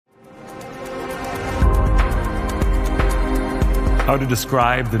How to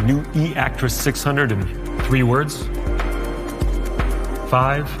describe the new eActros 600 in 3 words?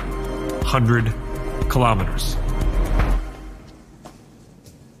 500 kilometers.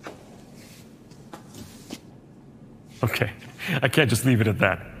 Okay, I can't just leave it at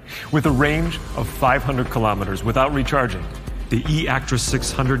that. With a range of 500 kilometers without recharging, the eActros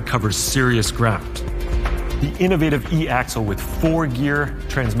 600 covers serious ground. The innovative eAxle with 4-gear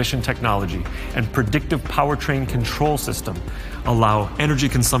transmission technology and predictive powertrain control system allow energy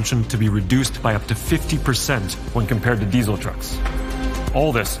consumption to be reduced by up to 50% when compared to diesel trucks.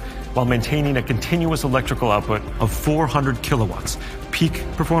 All this while maintaining a continuous electrical output of 400 kilowatts, peak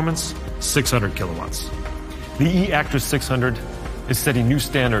performance 600 kilowatts. The eActros 600 is setting new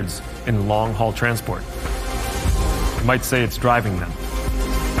standards in long-haul transport. You might say it's driving them.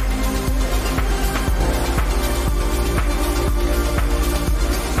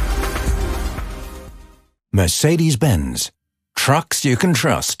 Mercedes-Benz. Trucks you can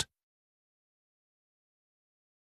trust.